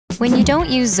When you don't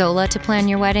use Zola to plan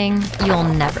your wedding, you'll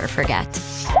never forget.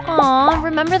 Aw,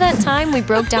 remember that time we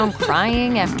broke down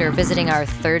crying after visiting our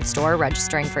third store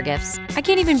registering for gifts? I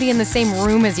can't even be in the same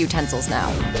room as utensils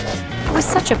now. It was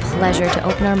such a pleasure to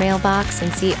open our mailbox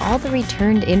and see all the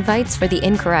returned invites for the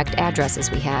incorrect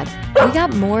addresses we had. We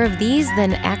got more of these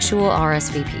than actual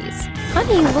RSVPs.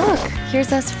 Honey, look!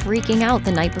 Here's us freaking out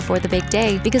the night before the big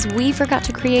day because we forgot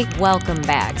to create welcome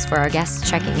bags for our guests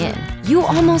checking in. You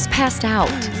almost passed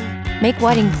out. Make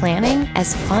wedding planning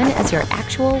as fun as your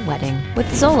actual wedding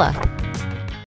with Zola.